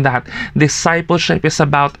more than that. Discipleship is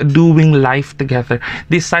about doing life together.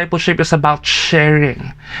 Discipleship is about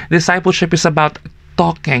sharing. Discipleship is about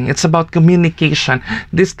talking. It's about communication.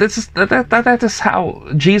 That is how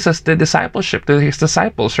Jesus did discipleship to his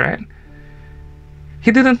disciples, right?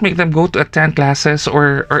 He didn't make them go to attend classes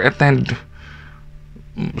or attend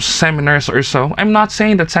seminars or so. I'm not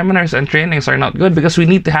saying that seminars and trainings are not good, because we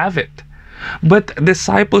need to have it. But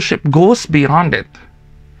discipleship goes beyond it.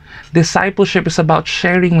 Discipleship is about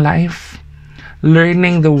sharing life,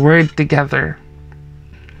 learning the word together.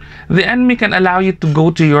 The enemy can allow you to go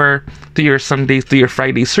to your Sundays, to your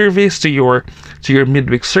Friday service, to your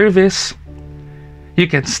midweek service. You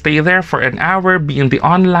can stay there for an hour, be in the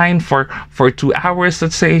online for 2 hours,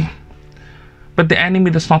 let's say. But the enemy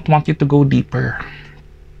does not want you to go deeper.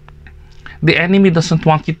 The enemy doesn't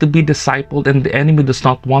want you to be discipled, and the enemy does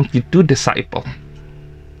not want you to disciple.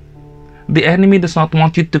 The enemy does not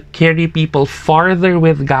want you to carry people farther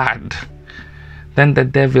with God than the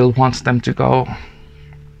devil wants them to go.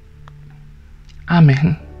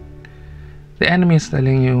 Amen. The enemy is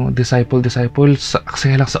telling you, disciple,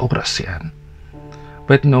 aksaya lang sa oras yan.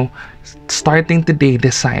 But no, starting today,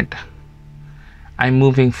 decide, I'm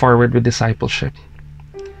moving forward with discipleship.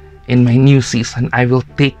 In my new season, I will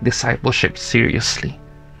take discipleship seriously.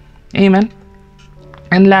 Amen.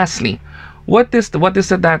 And lastly, What is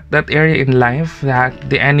it that area in life that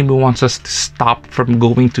the enemy wants us to stop from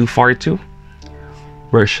going too far to?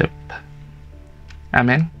 Worship.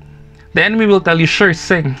 Amen. The enemy will tell you, sure,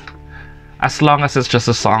 sing, as long as it's just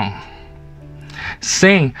a song.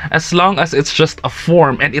 Sing as long as it's just a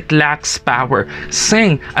form and it lacks power.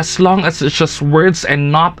 Sing as long as it's just words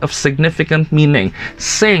and not of significant meaning.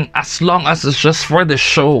 Sing as long as it's just for the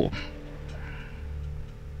show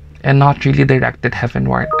and not really directed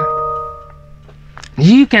heavenward.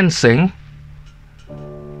 You can sing,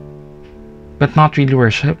 but not really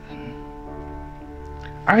worship.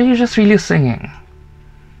 Are you just really singing?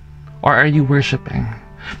 Or are you worshiping?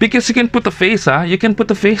 Because you can put a face, you can put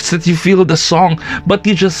a face that you feel the song, but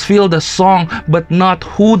you just feel the song, but not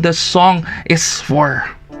who the song is for.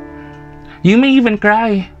 You may even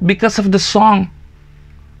cry because of the song,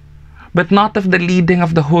 but not of the leading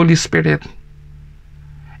of the Holy Spirit.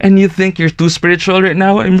 And you think you're too spiritual right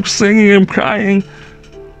now. I'm singing, I'm crying.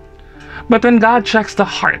 But when God checks the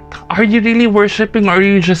heart, are you really worshiping or are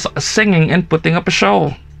you just singing and putting up a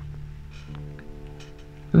show?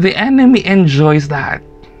 The enemy enjoys that.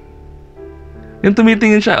 Yung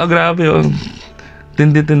tumitingin siya, oh grabe yun.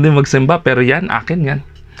 Tindi-tindi magsimba, pero yan, akin yan.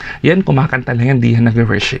 Yan, kumakanta lang yan, di yan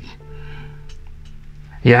nag-worship.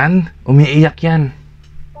 Yan, umiiyak yan.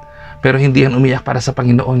 Pero hindi yan umiiyak para sa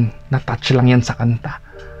Panginoon. Na-touch lang yan sa kanta.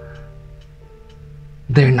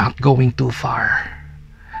 They're not going too far.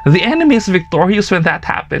 The enemy is victorious when that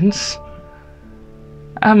happens.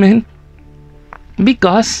 Amen.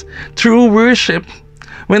 Because true worship,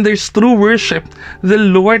 when there's true worship, the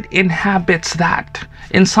Lord inhabits that.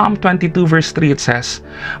 In Psalm 22 verse 3 it says,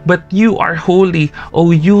 "But you are holy, O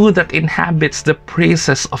you that inhabits the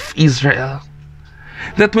praises of Israel."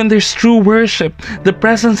 That when there's true worship, the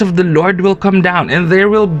presence of the Lord will come down and there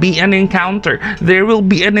will be an encounter. There will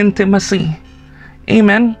be an intimacy.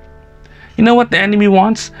 Amen. You know what the enemy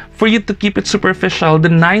wants? For you to keep it superficial. The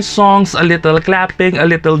nice songs, a little clapping, a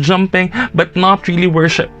little jumping, but not really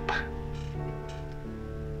worship.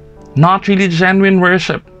 Not really genuine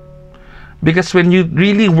worship. Because when you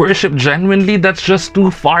really worship genuinely, that's just too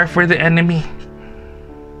far for the enemy.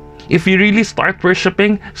 If you really start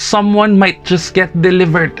worshiping, someone might just get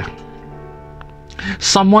delivered.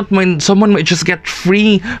 Someone might just get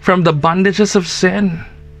free from the bondages of sin.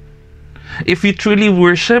 If you truly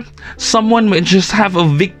worship, someone might just have a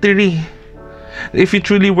victory. If you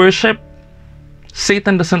truly worship,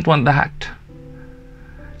 Satan doesn't want that.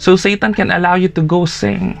 So Satan can allow you to go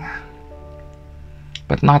sing,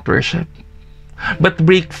 but not worship. But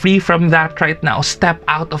break free from that right now. Step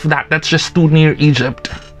out of that. That's just too near Egypt.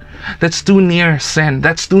 That's too near sin.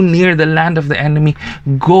 That's too near the land of the enemy.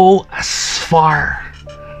 Go as far.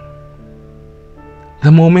 The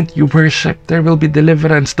moment you worship, there will be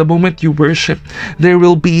deliverance. The moment you worship, there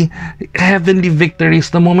will be heavenly victories.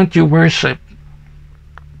 The moment you worship,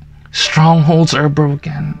 strongholds are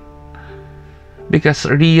broken. Because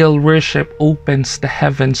real worship opens the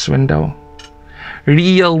heavens window.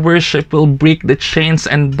 Real worship will break the chains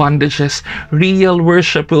and bondages. Real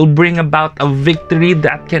worship will bring about a victory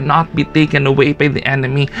that cannot be taken away by the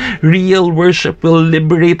enemy. Real worship will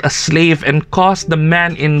liberate a slave and cause the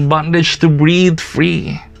man in bondage to breathe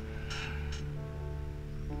free.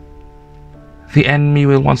 The enemy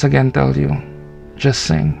will once again tell you, just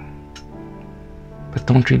sing, but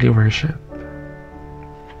don't really worship.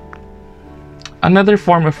 Another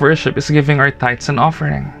form of worship is giving our tithes and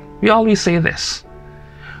offering. We always say this.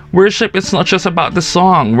 Worship is not just about the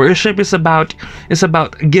song. Worship is about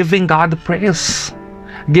giving God the praise,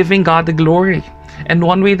 giving God the glory. And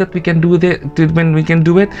one way that we can do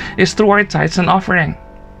it is through our tithes and offering.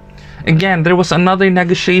 Again, there was another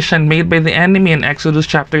negotiation made by the enemy in Exodus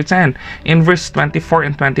chapter 10. In verse 24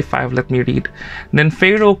 and 25, let me read. Then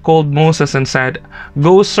Pharaoh called Moses and said,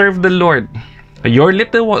 "Go serve the Lord. Your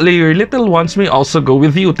little ones may also go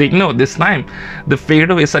with you." Take note, this time, the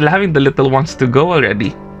Pharaoh is allowing the little ones to go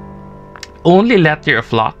already. "Only let your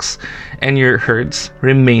flocks and your herds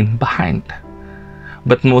remain behind."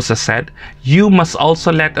 But Moses said, "You must also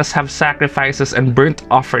let us have sacrifices and burnt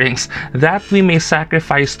offerings, that we may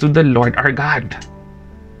sacrifice to the Lord our God."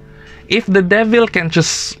 If the devil can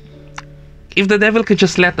just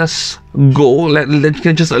let us go,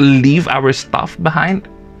 can just leave our stuff behind,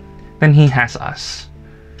 then he has us.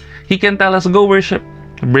 He can tell us, "Go worship,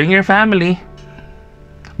 bring your family,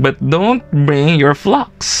 but don't bring your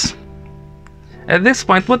flocks." At this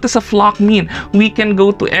point, what does a flock mean? We can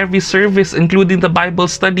go to every service, including the Bible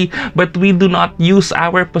study, but we do not use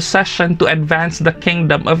our possession to advance the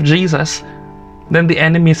kingdom of Jesus. Then the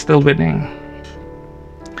enemy is still winning.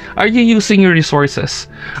 Are you using your resources?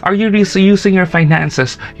 Are you using your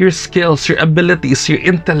finances, your skills, your abilities, your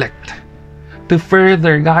intellect to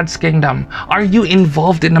further God's kingdom? Are you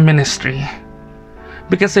involved in a ministry?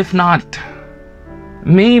 Because if not,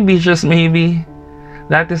 maybe, just maybe,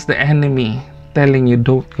 that is the enemy telling you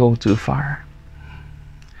don't go too far.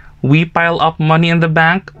 We pile up money in the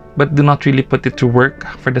bank but do not really put it to work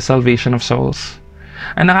for the salvation of souls.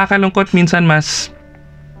 Ang nakakalungkot, minsan mas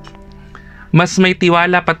may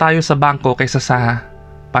tiwala pa tayo sa bangko kaysa sa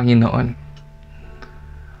Panginoon.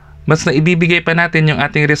 Mas naibibigay pa natin yung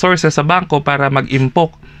ating resources sa bangko para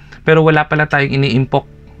mag-impok, pero wala pala tayong iniimpok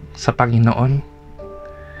sa Panginoon.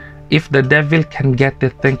 If the devil can get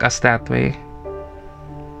to think us that way,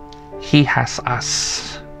 he has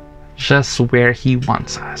us just where he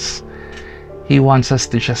wants us. He wants us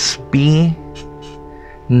to just be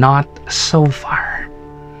not so far.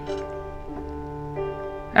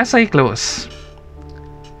 As I close,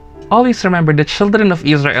 always remember the children of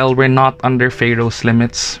Israel were not under Pharaoh's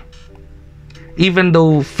limits. Even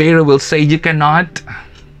though Pharaoh will say you cannot,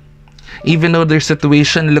 even though their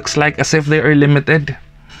situation looks like as if they are limited,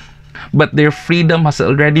 but their freedom has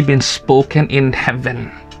already been spoken in heaven,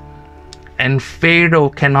 and Pharaoh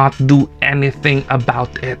cannot do anything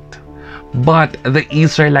about it. But the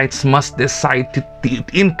Israelites must decide to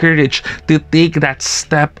encourage, to take that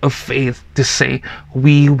step of faith to say,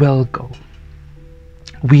 we will go.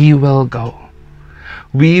 We will go.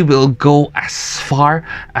 We will go as far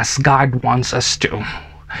as God wants us to.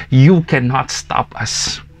 You cannot stop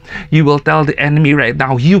us. You will tell the enemy right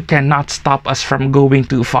now, you cannot stop us from going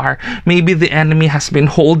too far. Maybe the enemy has been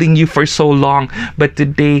holding you for so long, but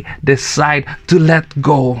today decide to let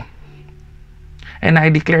go. And I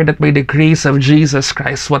declare that by the grace of Jesus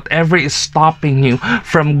Christ, whatever is stopping you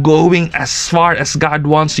from going as far as God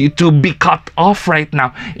wants you to, be cut off right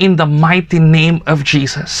now in the mighty name of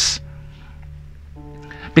Jesus.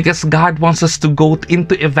 Because God wants us to go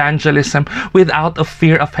into evangelism without a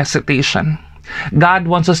fear of hesitation. God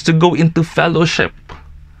wants us to go into fellowship,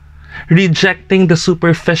 rejecting the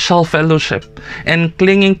superficial fellowship and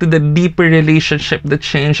clinging to the deeper relationship that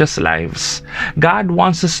changes lives. God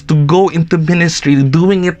wants us to go into ministry,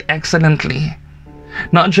 doing it excellently.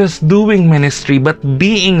 Not just doing ministry, but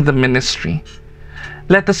being the ministry.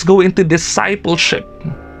 Let us go into discipleship.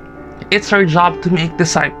 It's our job to make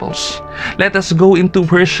disciples. Let us go into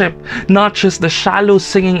worship, not just the shallow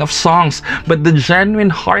singing of songs, but the genuine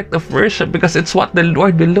heart of worship, because it's what the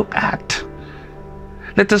Lord will look at.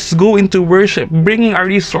 Let us go into worship, bringing our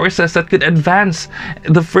resources that could advance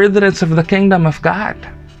the furtherance of the kingdom of God.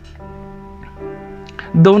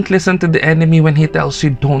 Don't listen to the enemy when he tells you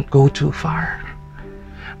don't go too far.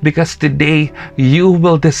 Because today, you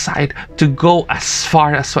will decide to go as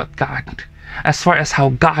far as how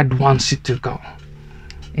God wants you to go.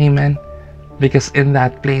 Amen. Because in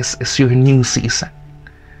that place is your new season.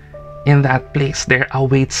 In that place, there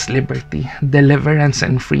awaits liberty, deliverance,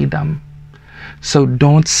 and freedom. So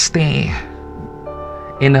don't stay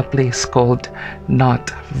in a place called not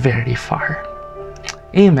very far.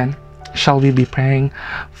 Amen. Shall we be praying?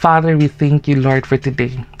 Father, we thank you, Lord, for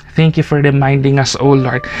today. Thank you for reminding us, O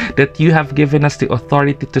Lord, that you have given us the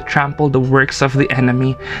authority to trample the works of the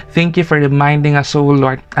enemy. Thank you for reminding us, O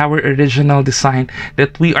Lord, our original design,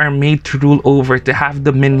 that we are made to rule over, to have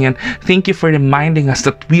dominion. Thank you for reminding us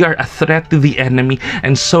that we are a threat to the enemy.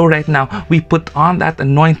 And so right now, we put on that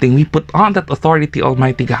anointing, we put on that authority,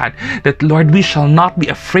 Almighty God, that, Lord, we shall not be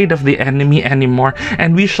afraid of the enemy anymore,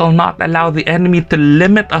 and we shall not allow the enemy to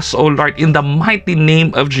limit us, O Lord, in the mighty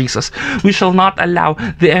name of Jesus. We shall not allow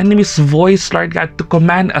the enemy's voice, Lord God, to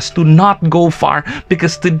command us to not go far,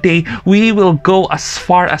 because today we will go as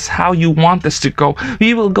far as how you want us to go.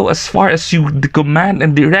 We will go as far as you command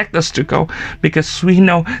and direct us to go, because we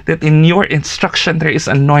know that in your instruction there is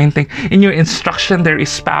anointing, in your instruction there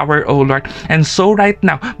is power, O Lord. And so right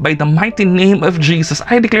now, by the mighty name of Jesus,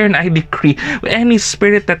 I declare and I decree, any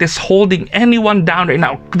spirit that is holding anyone down right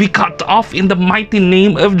now be cut off in the mighty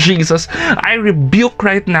name of Jesus. I rebuke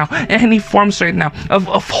right now any forms right now of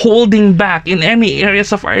holding back in any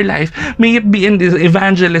areas of our life. May it be in this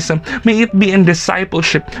evangelism, may it be in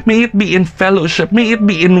discipleship, may it be in fellowship, may it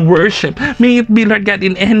be in worship, may it be, Lord God,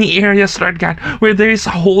 in any areas, Lord God, where there is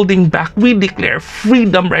holding back. We declare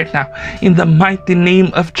freedom right now in the mighty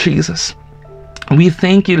name of Jesus. We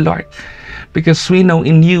thank you, Lord, because we know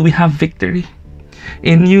in you we have victory.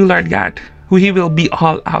 In you, Lord God, we will be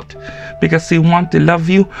all out, because we want to love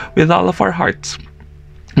you with all of our hearts,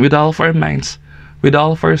 with all of our minds, with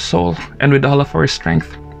all of our soul, and with all of our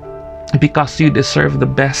strength, because you deserve the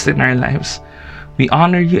best in our lives. We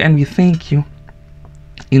honor you and we thank you.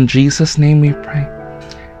 In Jesus' name we pray.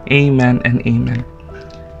 Amen and amen.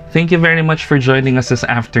 Thank you very much for joining us this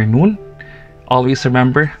afternoon. Always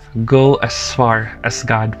remember, go as far as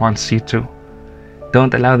God wants you to.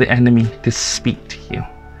 Don't allow the enemy to speak to you.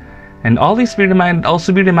 And always be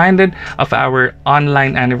reminded of our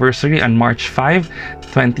online anniversary on March 5,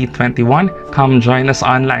 2021. Come join us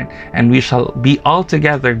online, and we shall be all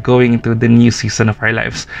together going into the new season of our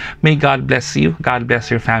lives. May God bless you. God bless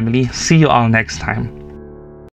your family. See you all next time.